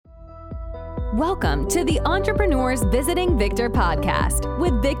Welcome to the Entrepreneurs Visiting Victor podcast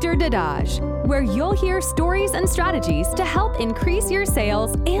with Victor Dadage, where you'll hear stories and strategies to help increase your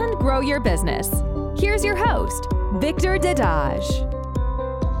sales and grow your business. Here's your host, Victor Dadage.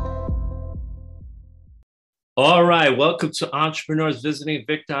 All right, welcome to Entrepreneurs Visiting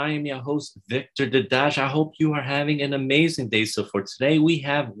Victor. I am your host, Victor Dadage. I hope you are having an amazing day. So for today, we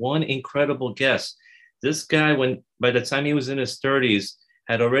have one incredible guest. This guy, by the time he was in his 30s,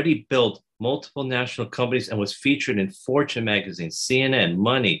 had already built multiple national companies and was featured in Fortune magazine, CNN,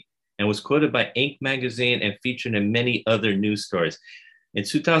 Money, and was quoted by Inc. magazine and featured in many other news stories. In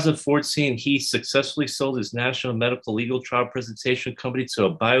 2014, he successfully sold his national medical legal trial presentation company to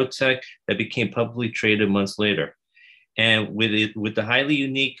a biotech that became publicly traded months later. And with the highly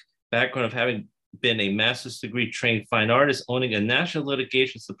unique background of having been a master's degree trained fine artist, owning a national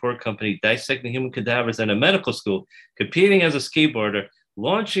litigation support company, dissecting human cadavers at a medical school, competing as a skateboarder,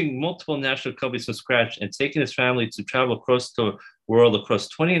 launching multiple national companies from scratch, and taking his family to travel across the world, across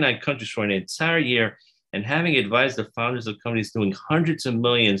 29 countries for an entire year, and having advised the founders of companies doing hundreds of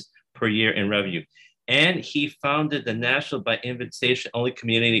millions per year in revenue. And he founded the national by invitation only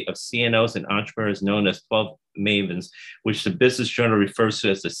community of CNOs and entrepreneurs known as 12 Mavens, which the Business Journal refers to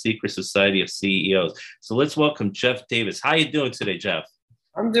as the secret society of CEOs. So let's welcome Jeff Davis. How are you doing today, Jeff?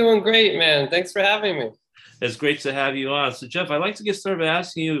 I'm doing great, man. Thanks for having me. It's great to have you on. So, Jeff, I'd like to get started by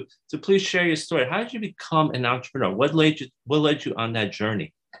asking you to please share your story. How did you become an entrepreneur? What led you on that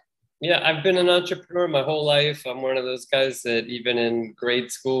journey? Yeah, I've been an entrepreneur my whole life. I'm one of those guys that even in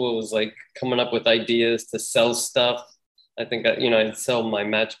grade school was like coming up with ideas to sell stuff. I think, I'd sell my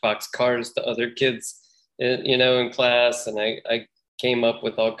Matchbox cars to other kids, in class. And I came up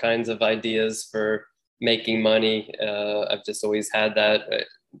with all kinds of ideas for making money. I've just always had that.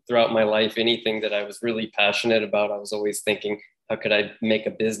 Throughout my life, anything that I was really passionate about, I was always thinking, how could I make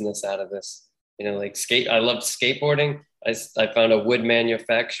a business out of this? I loved skateboarding. I found a wood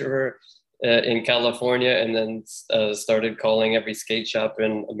manufacturer in California, and then started calling every skate shop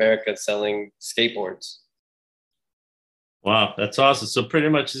in America selling skateboards. Wow, that's awesome. So pretty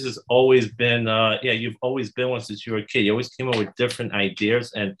much this has always been, you've always been one since you were a kid. You always came up with different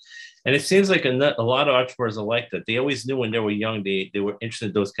ideas. And it seems like a lot of entrepreneurs are like that. They always knew when they were young, they were interested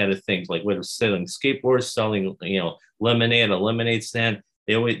in those kind of things, like whether selling skateboards, selling, lemonade, a lemonade stand.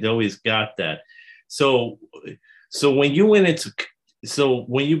 They always got that. So when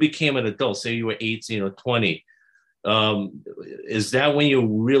you became an adult, say you were 18 or 20, is that when you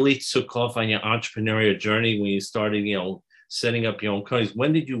really took off on your entrepreneurial journey, when you started, setting up your own companies?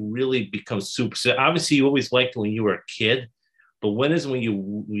 When did you really become super? So obviously you always liked it when you were a kid, but when is when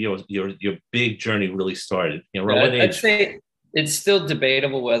your big journey really started? What age? I'd say it's still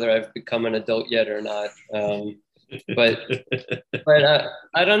debatable whether I've become an adult yet or not. But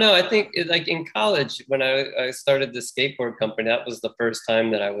I don't know. I think like in college, when I started the skateboard company, that was the first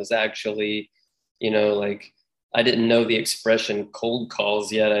time that I was actually, I didn't know the expression cold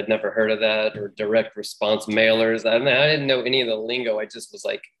calls yet. I'd never heard of that, or direct response mailers. I didn't know any of the lingo. I just was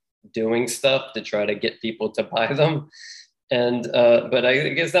like doing stuff to try to get people to buy them. And, but I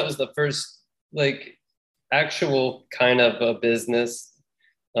guess that was the first like actual kind of a business.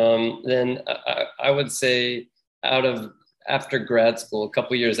 Then I would say after grad school, a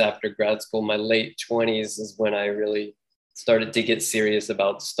couple years after grad school, my late 20s is when I really started to get serious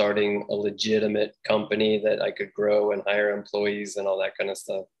about starting a legitimate company that I could grow and hire employees and all that kind of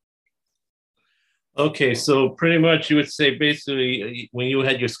stuff. Okay, so pretty much you would say basically when you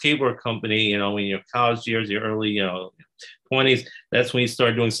had your skateboard company, in your college years, your early, 20s, that's when you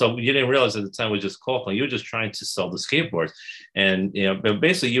started doing stuff. You didn't realize at the time it was just cold. You were just trying to sell the skateboards. And, but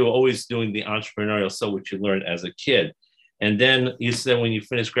basically you were always doing the entrepreneurial stuff, which you learned as a kid. And then you said when you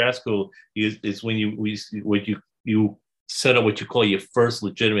finished grad school, it's when you set up what you call your first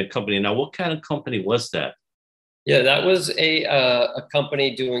legitimate company. Now, what kind of company was that? Yeah, that was a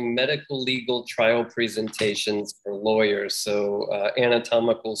company doing medical legal trial presentations for lawyers. So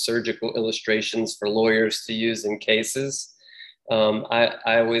anatomical surgical illustrations for lawyers to use in cases.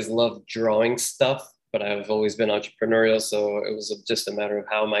 I always loved drawing stuff, but I've always been entrepreneurial. So it was just a matter of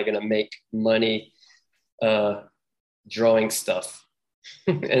how am I going to make money drawing stuff.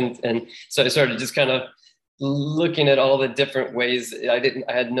 and so I started just kind of looking at all the different ways. I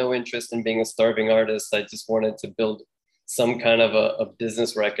had no interest in being a starving artist. I just wanted to build some kind of a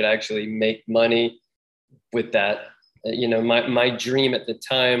business where I could actually make money with that. My dream at the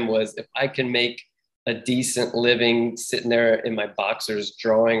time was if I can make a decent living sitting there in my boxers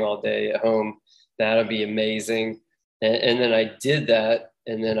drawing all day at home, that would be amazing. And then I did that.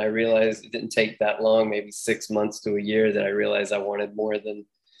 And then I realized it didn't take that long, maybe 6 months to a year, that I realized I wanted more than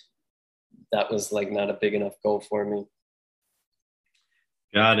that was like not a big enough goal for me.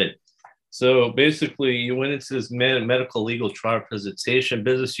 Got it. So basically, you went into this medical legal trial presentation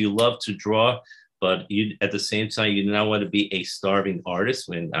business. You love to draw, but you at the same time, you do not want to be a starving artist.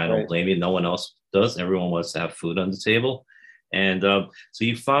 When I don't blame you, no one else does. Everyone wants to have food on the table. And so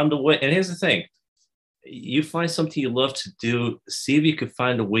you found a way. And here's the thing. You find something you love to do, see if you can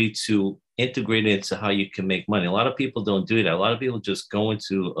find a way to integrate it into how you can make money. A lot of people don't do that. A lot of people just go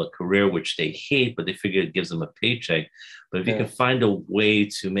into a career which they hate, but they figure it gives them a paycheck. But if you can find a way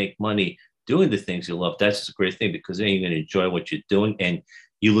to make money doing the things you love, that's just a great thing, because then you're going to enjoy what you're doing and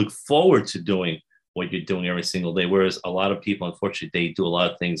you look forward to doing what you're doing every single day. Whereas a lot of people, unfortunately, they do a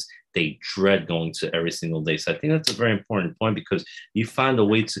lot of things they dread going to every single day. So I think that's a very important point, because you find a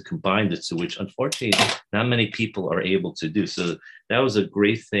way to combine the two, which unfortunately not many people are able to do. So that was a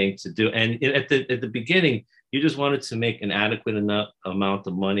great thing to do. And at the beginning, you just wanted to make an adequate enough amount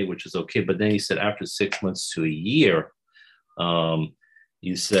of money, which is okay. But then you said after 6 months to a year,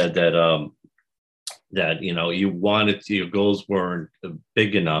 you said that you wanted your goals weren't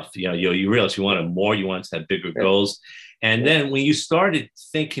big enough. You realized you wanted more. You wanted to have bigger goals. And then when you started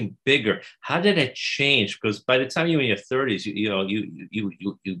thinking bigger, how did it change? Because by the time you were in your 30s,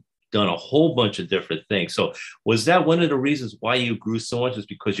 you done a whole bunch of different things. So was that one of the reasons why you grew so much? Is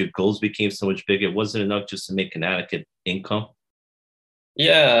because your goals became so much bigger? It wasn't enough just to make an adequate income?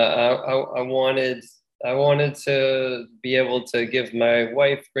 Yeah, I wanted to be able to give my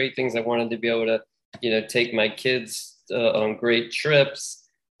wife great things. I wanted to be able to, take my kids on great trips.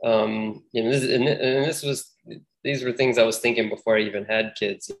 These were things I was thinking before I even had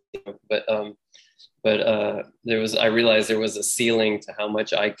kids. But I realized there was a ceiling to how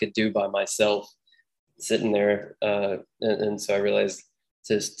much I could do by myself sitting there. And so I realized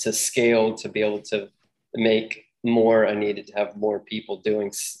to scale, to be able to make more, I needed to have more people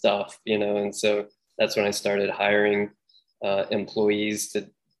doing stuff, and so that's when I started hiring employees to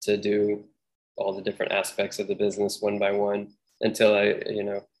do all the different aspects of the business one by one, until I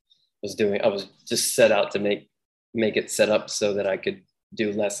was just set out to make it set up so that I could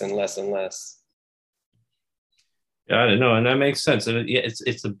do less and less and less. Got it. No, and that makes sense. And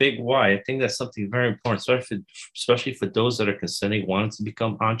it's a big why. I think that's something very important, especially for those that are considering wanting to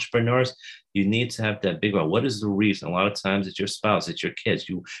become entrepreneurs. You need to have that big why. What is the reason? A lot of times it's your spouse, it's your kids.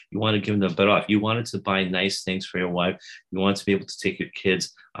 You want to give them the better off. You wanted to buy nice things for your wife. You want to be able to take your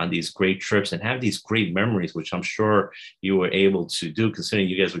kids on these great trips and have these great memories, which I'm sure you were able to do, considering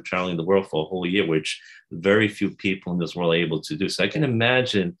you guys were traveling the world for a whole year, which very few people in this world are able to do. So I can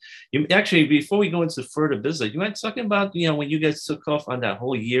imagine you actually, before we go into further business, you might talking about, when you guys took off on that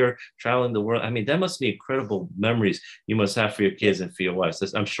whole year traveling the world. I mean, that must be incredible memories you must have for your kids and for your wives.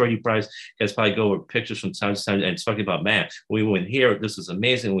 I'm sure you guys probably go over pictures from time to time and talking about, man, we went here, this was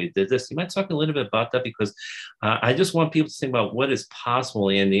amazing, we did this. You might talk a little bit about that, because I just want people to think about what is possible.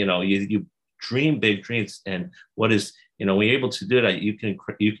 And, you dream big dreams, and what is, when you're able to do that, you can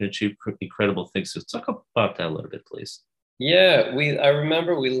achieve incredible things. So talk about that a little bit, please. Yeah, I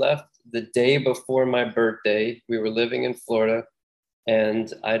remember we left the day before my birthday. We were living in Florida,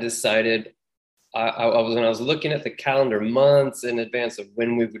 and I decided when I was looking at the calendar months in advance of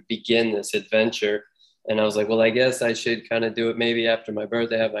when we would begin this adventure, and I was like, well, I guess I should kind of do it maybe after my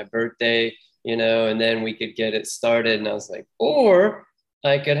birthday, have my birthday, and then we could get it started. And I was like, or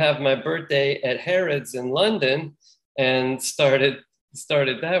I could have my birthday at Harrods in London and started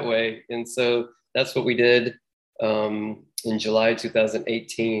that way. And so that's what we did. In July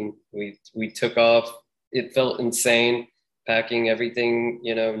 2018, we took off. It felt insane, packing everything,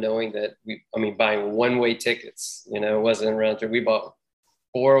 knowing that buying one-way tickets, it wasn't around here. We bought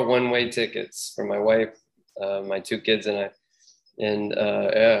 4 one-way tickets for my wife, my 2 kids and I. And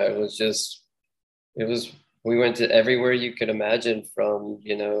we went to everywhere you could imagine, from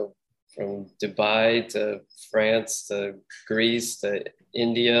Dubai to France to Greece to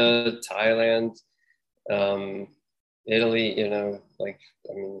India, Thailand, Italy,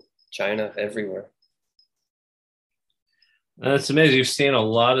 China, everywhere. That's amazing. You've seen a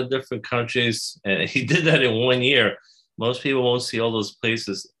lot of different countries, and he did that in 1 year. Most people won't see all those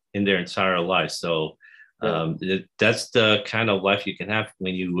places in their entire life. So that's the kind of life you can have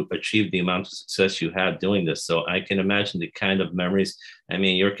when you achieve the amount of success you have doing this. So I can imagine the kind of memories. I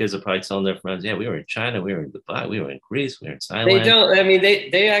mean, your kids are probably telling their friends, yeah, we were in China, we were in Dubai, we were in Greece, we were in Thailand. They don't,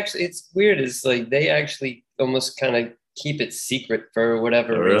 they actually, it's weird. It's like, they actually almost kind of keep it secret for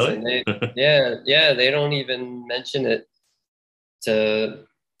whatever reason. Yeah, they don't even mention it to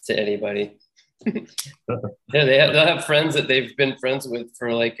anybody. Yeah, they'll have friends that they've been friends with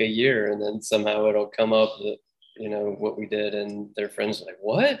for like a year, and then somehow it'll come up that what we did, and their friends are like,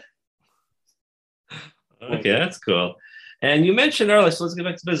 what? Okay, that's cool. And you mentioned earlier, so let's get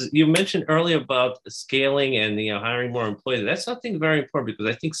back to business. You mentioned earlier about scaling and hiring more employees. That's something very important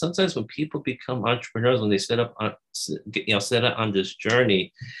because I think sometimes when people become entrepreneurs, when they set up on this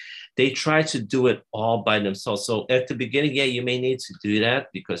journey, they try to do it all by themselves. So at the beginning, yeah, you may need to do that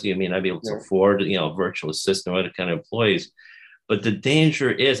because you may not be able to afford, a virtual assistant or other kind of employees. But the danger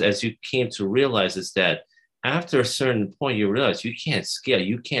is, as you came to realize, is that after a certain point, you realize you can't scale,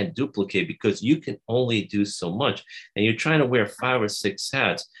 you can't duplicate because you can only do so much. And you're trying to wear 5 or 6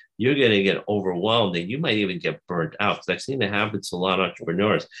 hats, you're going to get overwhelmed and you might even get burned out. Because I've seen it happen to a lot of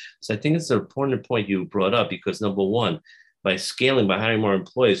entrepreneurs. So I think it's an important point you brought up because number one, by scaling, by hiring more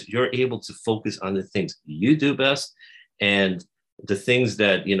employees, you're able to focus on the things you do best and the things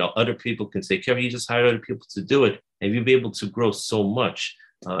that other people can take care of. You just hire other people to do it, and you'll be able to grow so much.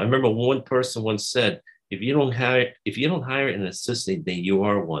 I remember one person once said, if you don't hire an assistant, then you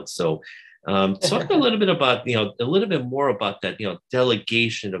are one. So talk a little bit about, a little bit more about that,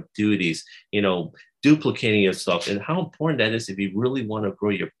 delegation of duties, duplicating yourself and how important that is if you really want to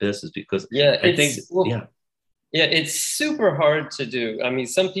grow your business. Because it's super hard to do. I mean,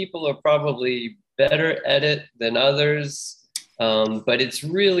 some people are probably better at it than others, but it's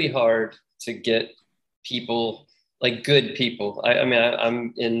really hard to get people, like good people.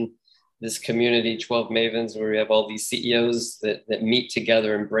 I'm in this community, 12 Mavens, where we have all these CEOs that meet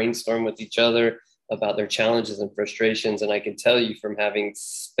together and brainstorm with each other about their challenges and frustrations. And I can tell you from having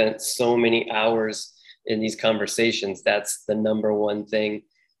spent so many hours in these conversations, that's the number one thing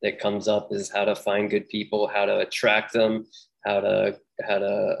that comes up is how to find good people, how to attract them, how to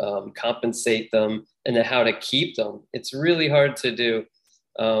compensate them, and then how to keep them. It's really hard to do,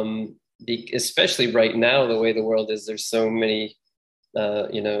 especially right now, the way the world is. There's so many,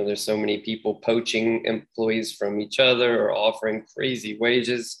 there's so many people poaching employees from each other or offering crazy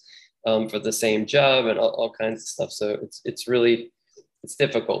wages for the same job and all kinds of stuff. So it's really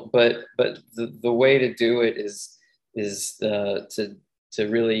difficult. But the way to do it is to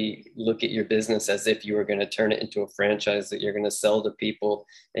really look at your business as if you were going to turn it into a franchise that you're going to sell to people,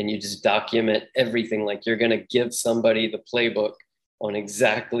 and you just document everything. Like you're going to give somebody the playbook on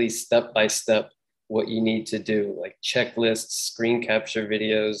exactly step by step what you need to do, like checklists, screen capture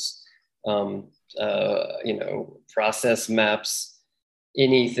videos, process maps,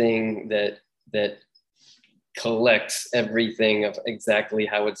 anything that collects everything of exactly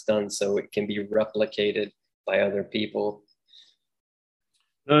how it's done so it can be replicated by other people.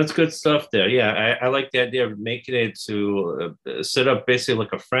 No, it's good stuff there. Yeah, I like the idea of making it to set up basically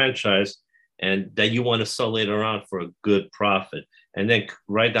like a franchise and that you want to sell later on for a good profit. And then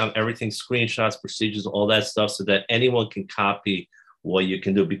write down everything, screenshots, procedures, all that stuff so that anyone can copy what you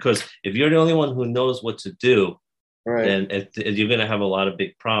can do. Because if you're the only one who knows what to do, then you're going to have a lot of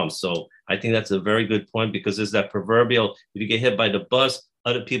big problems. So I think that's a very good point because there's that proverbial, if you get hit by the bus,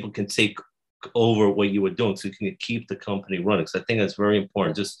 other people can take over what you were doing so you can keep the company running. So I think that's very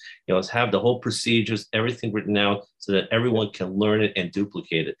important. Just have the whole procedures, everything written out so that everyone can learn it and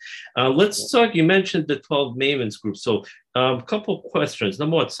duplicate it. Let's talk. You mentioned the 12 Mavens group. So a couple of questions.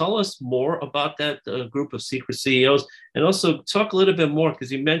 Number one, tell us more about that group of secret CEOs, and also talk a little bit more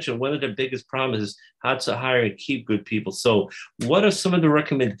because you mentioned one of the biggest problems is how to hire and keep good people. So what are some of the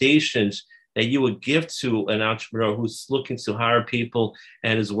recommendations that you would give to an entrepreneur who's looking to hire people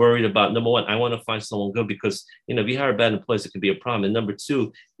and is worried about, number one, I want to find someone good because, if you hire bad employees, it can be a problem. And number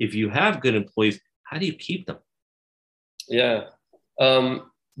two, if you have good employees, how do you keep them? Yeah.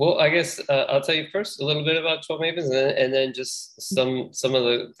 Well, I guess I'll tell you first a little bit about 12 Mavens and then just some of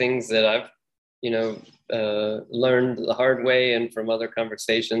the things that I've, learned the hard way and from other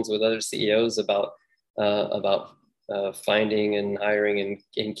conversations with other CEOs about finding and hiring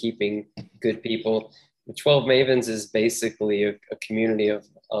and keeping good people. The 12 Mavens is basically a community of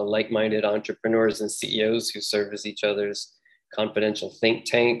like-minded entrepreneurs and CEOs who serve as each other's confidential think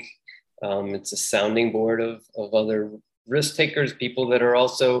tank. It's a sounding board of other risk takers, people that are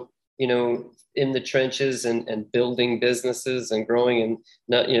also, in the trenches and building businesses and growing. And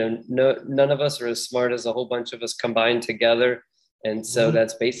none of us are as smart as a whole bunch of us combined together. And so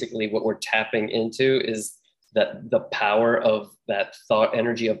that's basically what we're tapping into is that the power of that thought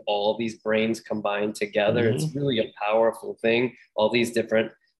energy of all these brains combined together. It's really a powerful thing. All these different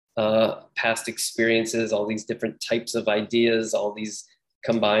past experiences, all these different types of ideas, all these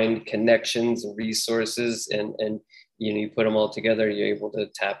combined connections and resources, and you put them all together, you're able to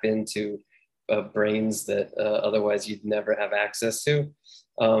tap into brains that otherwise you'd never have access to.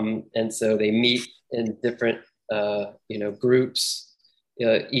 And so they meet in different groups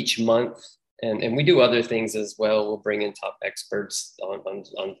each month. and we do other things as well. We'll bring in top experts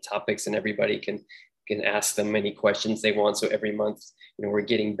on topics, and everybody can ask them any questions they want. So every month, we're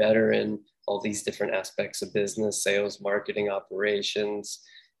getting better in all these different aspects of business, sales, marketing, operations,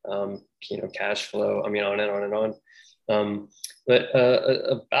 cash flow. I mean, on and on and on. But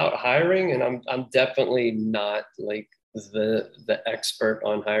about hiring, and I'm definitely not like the expert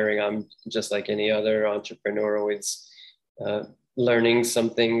on hiring. I'm just like any other entrepreneur, always learning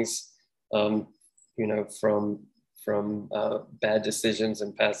some things, from bad decisions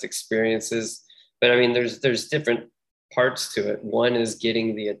and past experiences. But I mean, there's different parts to it. One is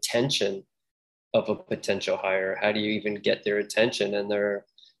getting the attention of a potential hire. How do you even get their attention? And there are,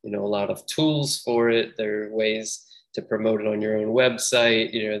 a lot of tools for it. There are ways to promote it on your own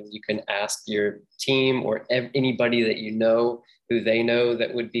website. You can ask your team or anybody that who they know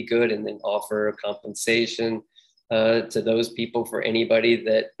that would be good, and then offer a compensation to those people for anybody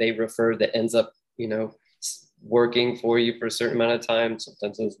that they refer that ends up, working for you for a certain amount of time.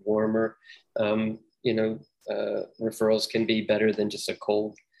 Sometimes those warmer, referrals can be better than just a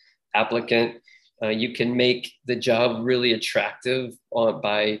cold applicant. You can make the job really attractive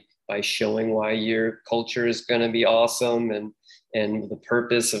by showing why your culture is going to be awesome and the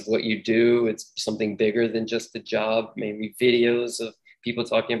purpose of what you do. It's something bigger than just a job. Maybe videos of people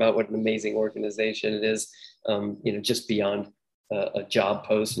talking about what an amazing organization it is, just beyond a job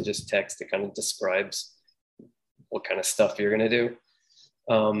post and just text that kind of describes what kind of stuff you're going to do.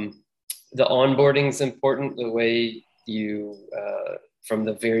 The onboarding is important. The way you, from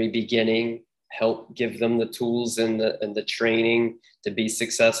the very beginning, help give them the tools and the training to be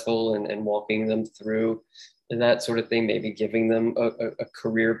successful and walking them through and that sort of thing, maybe giving them a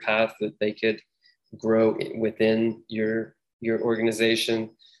career path that they could grow within your organization.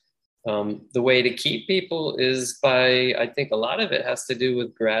 The way to keep people is by, I think a lot of it has to do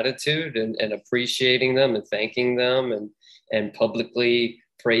with gratitude and appreciating them and thanking them and publicly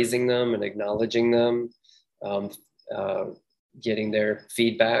praising them and acknowledging them, getting their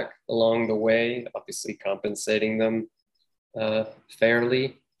feedback along the way, obviously compensating them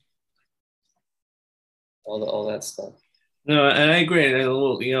fairly, all that stuff. No, and I agree.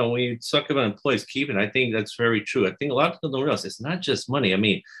 And when you talk about employees keeping, I think that's very true. I think a lot of people don't realize it's not just money. I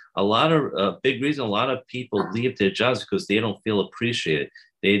mean, a lot of big reason a lot of people leave their jobs because they don't feel appreciated.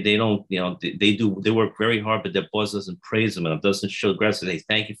 They don't, they work very hard, but their boss doesn't praise them and doesn't show gratitude. They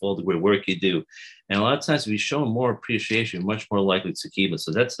thank you for all the great work you do. And a lot of times if you show them more appreciation, you're much more likely to keep it.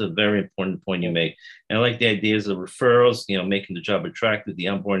 So that's a very important point you make. And I like the ideas of referrals, making the job attractive, the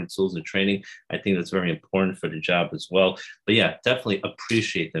onboarding tools and training. I think that's very important for the job as well. But yeah, definitely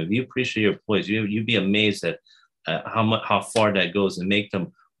appreciate them. If you appreciate your employees, you'd be amazed at how far that goes and make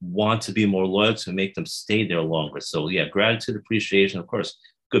them want to be more loyal to make them stay there longer. So yeah, gratitude, appreciation, of course,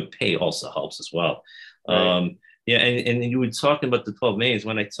 good pay also helps as well. Right. And you were talking about the 12 names.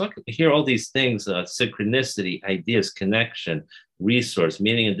 When I hear all these things, synchronicity, ideas, connection, resource,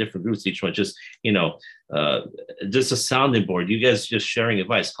 meeting in different groups, each one just, just a sounding board, you guys just sharing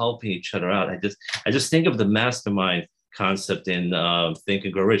advice, helping each other out. I just think of the mastermind concept in Think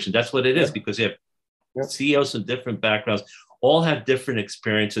and Grow Rich. And that's what it is, because you have CEOs from different backgrounds, all have different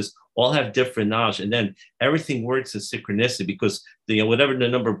experiences, all have different knowledge, and then everything works in synchronicity because whatever the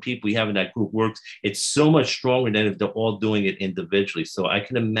number of people we have in that group works, it's so much stronger than if they're all doing it individually. So I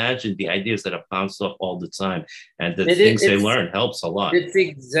can imagine the ideas that are bounced off all the time and the things they learn helps a lot. It's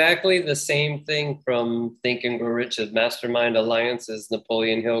exactly the same thing from Think and Grow Rich as Mastermind Alliance, as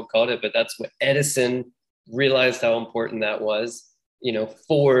Napoleon Hill called it, but that's what Edison realized how important that was.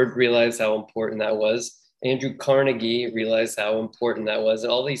 Ford realized how important that was. Andrew Carnegie realized how important that was,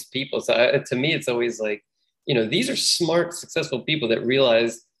 and all these people. So to me, it's always like, these are smart, successful people that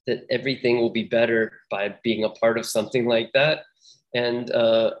realize that everything will be better by being a part of something like that. And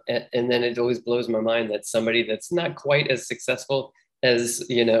then it always blows my mind that somebody that's not quite as successful as,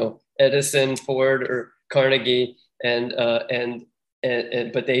 Edison, Ford, or Carnegie, but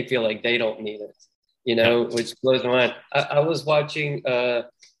they feel like they don't need it, which blows my mind. I was watching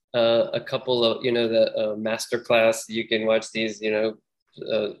a couple of, the masterclass. You can watch these,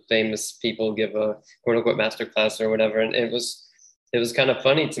 famous people give a quote unquote masterclass or whatever. And it was kind of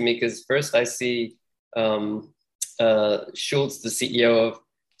funny to me because first I see Schultz, the CEO of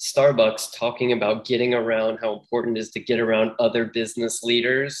Starbucks, talking about getting around, how important it is to get around other business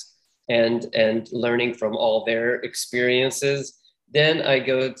leaders and learning from all their experiences. Then I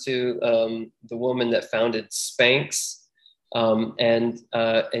go to the woman that founded Spanx.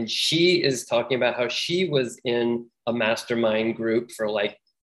 And she is talking about how she was in a mastermind group for like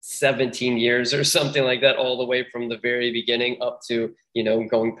 17 years or something like that, all the way from the very beginning up to,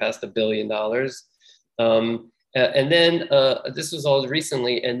 going past $1 billion. And then this was all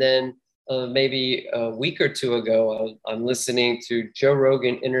recently. And then maybe a week or two ago, I'm listening to Joe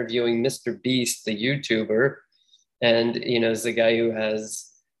Rogan interviewing Mr. Beast, the YouTuber. And, is the guy who has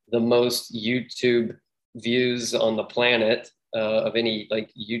the most YouTube views on the planet of any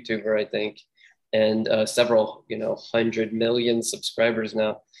like YouTuber, I think. And several, 100 million subscribers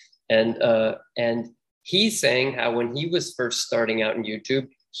now. And he's saying how when he was first starting out in YouTube,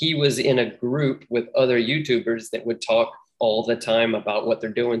 he was in a group with other YouTubers that would talk all the time about what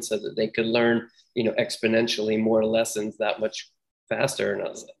they're doing so that they could learn, exponentially more lessons that much faster. And I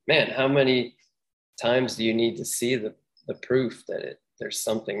was like, man, how many times do you need to see the proof that there's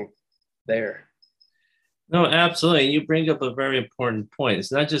something there? No, absolutely. You bring up a very important point.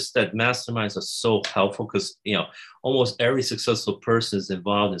 It's not just that masterminds are so helpful because, almost every successful person is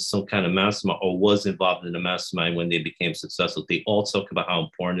involved in some kind of mastermind or was involved in a mastermind when they became successful. They all talk about how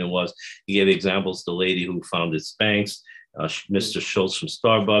important it was. You gave examples, the lady who founded Spanx, Mr. Schultz from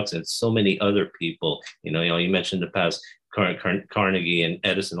Starbucks, and so many other people. You mentioned the past, Carnegie and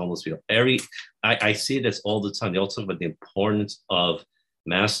Edison, almost I see this all the time. They all talk about the importance of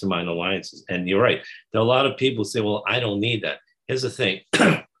mastermind alliances. And you're right. There are a lot of people who say, well, I don't need that. Here's the thing.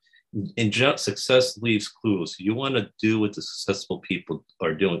 In general, success leaves clues. You want to do what the successful people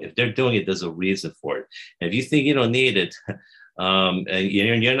are doing. If they're doing it, there's a reason for it. And if you think you don't need it, and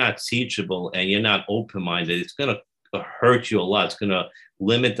you're not teachable and you're not open-minded, it's going to hurt you a lot. It's going to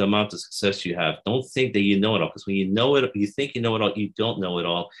limit the amount of success you have. Don't think that you know it all, because when you know it, you think you know it all, you don't know it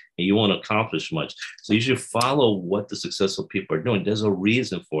all, and you won't accomplish much. So you should follow what the successful people are doing. There's a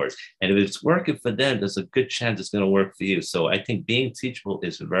reason for it. And if it's working for them, there's a good chance it's going to work for you. So I think being teachable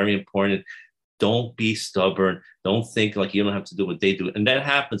is very important. Don't be stubborn. Don't think like you don't have to do what they do. And that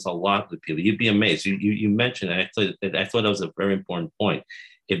happens a lot with people. You'd be amazed. You mentioned, and I thought that was a very important point.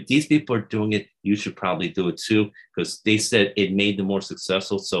 If these people are doing it, you should probably do it too, because they said it made them more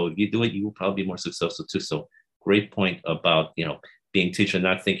successful. So if you do it, you will probably be more successful too. So great point about, being teacher,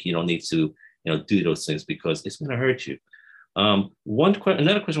 not thinking you don't need to, do those things because it's going to hurt you.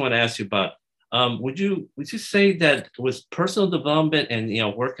 Another question I want to ask you about, would you say that was personal development and,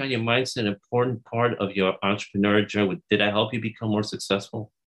 work on your mindset an important part of your entrepreneurial journey? Did that help you become more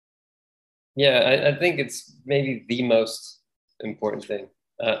successful? Yeah, I think it's maybe the most important thing.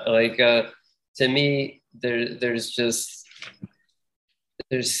 To me, there's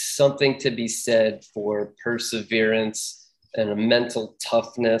something to be said for perseverance and a mental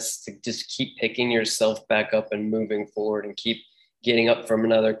toughness to just keep picking yourself back up and moving forward and keep getting up from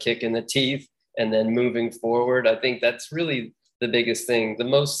another kick in the teeth and then moving forward. I think that's really the biggest thing. The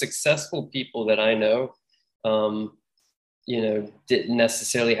most successful people that I know, didn't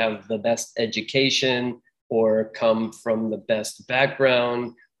necessarily have the best education or come from the best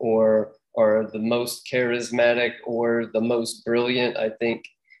background or are the most charismatic or the most brilliant. I think,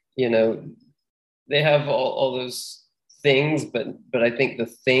 they have all those things, but I think the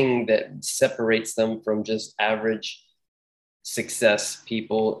thing that separates them from just average success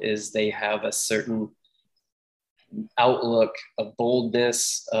people is they have a certain outlook, a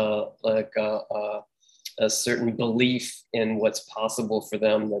boldness, a certain belief in what's possible for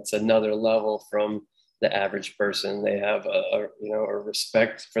them. That's another level from the average person. They have a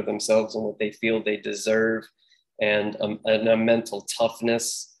respect for themselves and what they feel they deserve, and a mental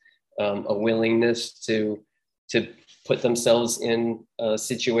toughness, a willingness to put themselves in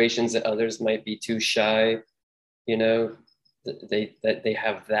situations that others might be too shy. They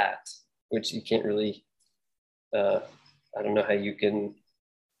have that, which you can't really. I don't know how you can,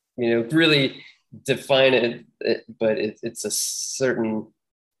 really define it, but it's a certain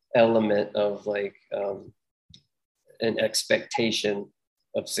element of an expectation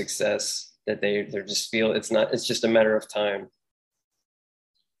of success that they just feel it's just a matter of time.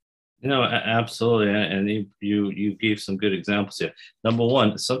 Absolutely. And you gave some good examples here. Number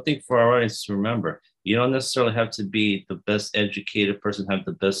one, something for our audience to remember, you don't necessarily have to be the best educated person, have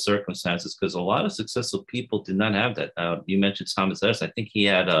the best circumstances, because a lot of successful people did not have that. You mentioned Thomas Edison. I think he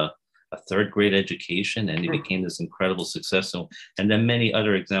had a third grade education and he became this incredible success. And then many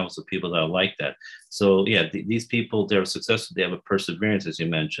other examples of people that are like that. So yeah, these people, they're successful. They have a perseverance, as you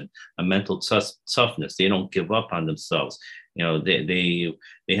mentioned, a mental toughness. They don't give up on themselves. They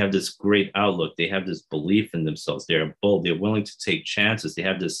have this great outlook. They have this belief in themselves. They're bold. They're willing to take chances. They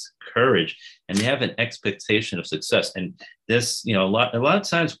have this courage, and they have an expectation of success. And this, a lot of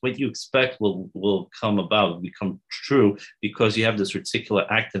times, what you expect will become true because you have this reticular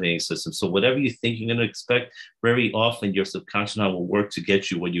activating system. So whatever you think you're going to expect, very often your subconscious mind will work to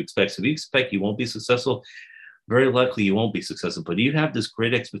get you what you expect. So if you expect you won't be successful, very likely you won't be successful. But you have this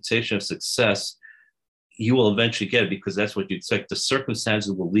great expectation of success, you will eventually get it because that's what you expect. The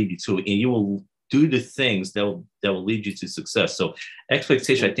circumstances will lead you to it, and you will do the things that will lead you to success. So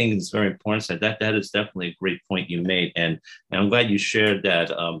expectation, I think, is very important. So that is definitely a great point you made. And I'm glad you shared that.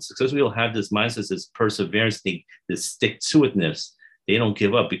 Successful people have this mindset, this perseverance, this stick-to-itness. They don't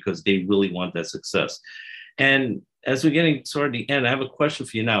give up because they really want that success. And as we're getting toward the end, I have a question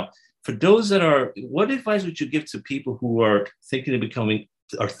for you now. For those what advice would you give to people who are thinking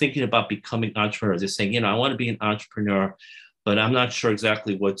about becoming entrepreneurs? They're saying, I want to be an entrepreneur, but I'm not sure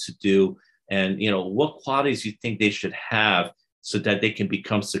exactly what to do. And, what qualities you think they should have so that they can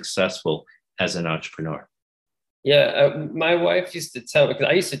become successful as an entrepreneur? Yeah, my wife used to tell me, because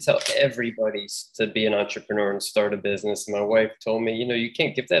I used to tell everybody to be an entrepreneur and start a business. My wife told me, you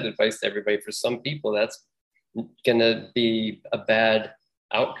can't give that advice to everybody. For some people, that's going to be a bad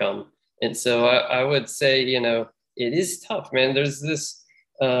outcome. And so I would say, it is tough, man. There's this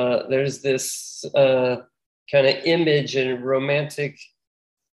kind of image and romantic,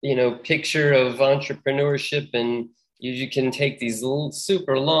 picture of entrepreneurship, and you can take these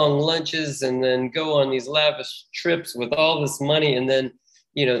super long lunches and then go on these lavish trips with all this money. And then,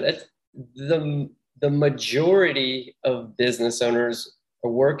 that's the majority of business owners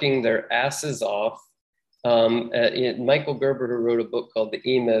are working their asses off. Michael Gerber, who wrote a book called The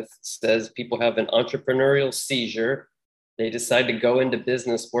E-Myth, says people have an entrepreneurial seizure. They decide to go into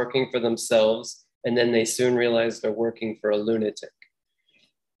business working for themselves, and then they soon realize they're working for a lunatic.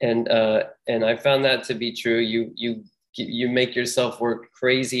 And I found that to be true. You make yourself work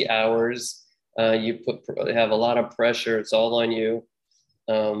crazy hours. You have a lot of pressure. It's all on you.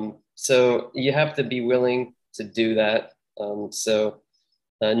 So you have to be willing to do that.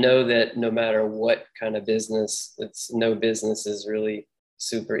 Know that no matter what kind of business, no business is really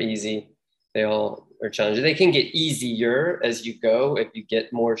super easy. They all are challenging. They can get easier as you go. If you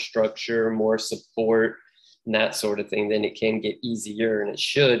get more structure, more support, and that sort of thing, then it can get easier, and it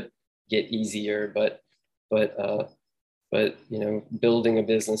should get easier. But building a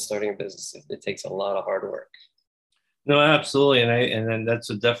business, starting a business, it takes a lot of hard work. No, absolutely. And then that's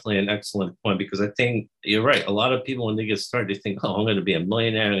definitely an excellent point, because I think you're right. A lot of people, when they get started, they think, I'm going to be a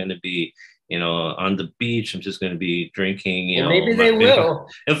millionaire. I'm going to be, on the beach. I'm just going to be drinking, maybe they will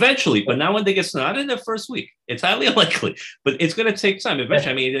eventually, but not when they get started, not in the first week. It's highly unlikely, but it's going to take time.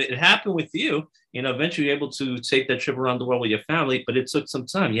 Eventually, I mean, it happened with you, eventually you're able to take that trip around the world with your family, but it took some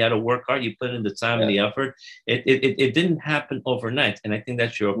time. You had to work hard. You put in the time and the effort. It didn't happen overnight. And I think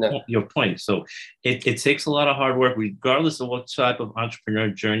that's your point. So it takes a lot of hard work, regardless of what type of entrepreneur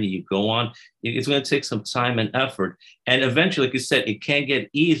journey you go on. It's going to take some time and effort. And eventually, like you said, it can get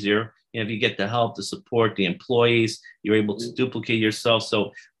easier. If you get the help, the support, the employees, you're able to duplicate yourself.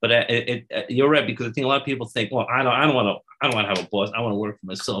 So, but you're right, because I think a lot of people think, well, I don't want to have a boss. I want to work for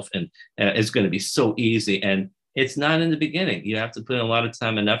myself, and it's going to be so easy. And it's not in the beginning. You have to put in a lot of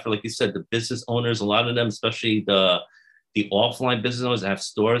time and effort. Like you said, the business owners, a lot of them, especially the offline business owners that have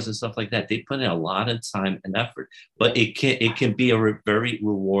stores and stuff like that, they put in a lot of time and effort. But it can be a very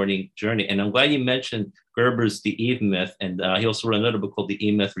rewarding journey. And I'm glad you mentioned Gerber's The E-Myth, and he also wrote another book called The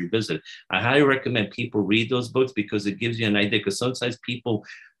E-Myth Revisited. I highly recommend people read those books, because it gives you an idea. Because sometimes people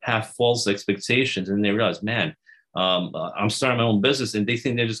have false expectations, and they realize, man, I'm starting my own business, and they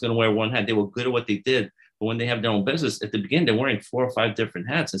think they're just going to wear one hat. They were good at what they did, but when they have their own business, at the beginning, they're wearing 4 or 5 different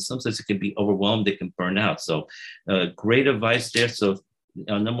hats, and sometimes it can be overwhelmed. They can burn out. So great advice there. So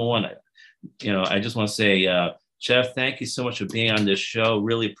number one, I just want to say, Jeff, thank you so much for being on this show.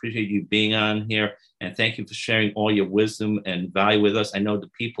 Really appreciate you being on here. And thank you for sharing all your wisdom and value with us. I know the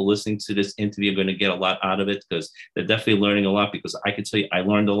people listening to this interview are going to get a lot out of it, because they're definitely learning a lot, because I can tell you I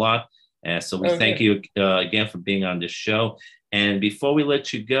learned a lot. So we thank you again for being on this show. And before we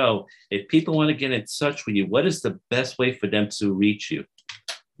let you go, if people want to get in touch with you, what is the best way for them to reach you?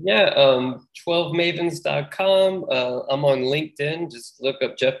 Yeah, 12mavens.com. I'm on LinkedIn. Just look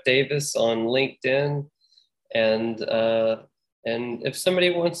up Jeff Davis on LinkedIn. And if somebody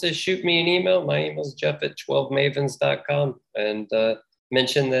wants to shoot me an email, my email is jeff@12mavens.com, and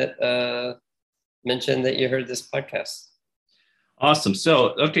mention that you heard this podcast. Awesome. So,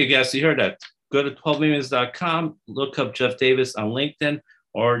 okay, guys, you heard that. Go to 12mavens.com, look up Jeff Davis on LinkedIn,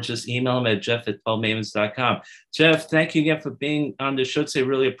 or just email him at jeff@12mavens.com. Jeff, thank you again for being on the show today.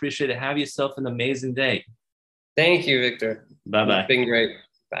 Really appreciate it. Have yourself an amazing day. Thank you, Victor. Bye-bye. It's been great.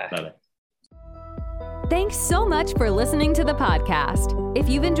 Bye. Bye-bye. Thanks so much for listening to the podcast. If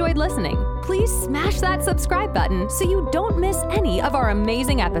you've enjoyed listening, please smash that subscribe button so you don't miss any of our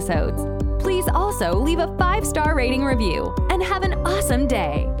amazing episodes. Please also leave a 5-star rating review and have an awesome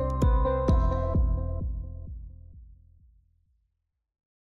day.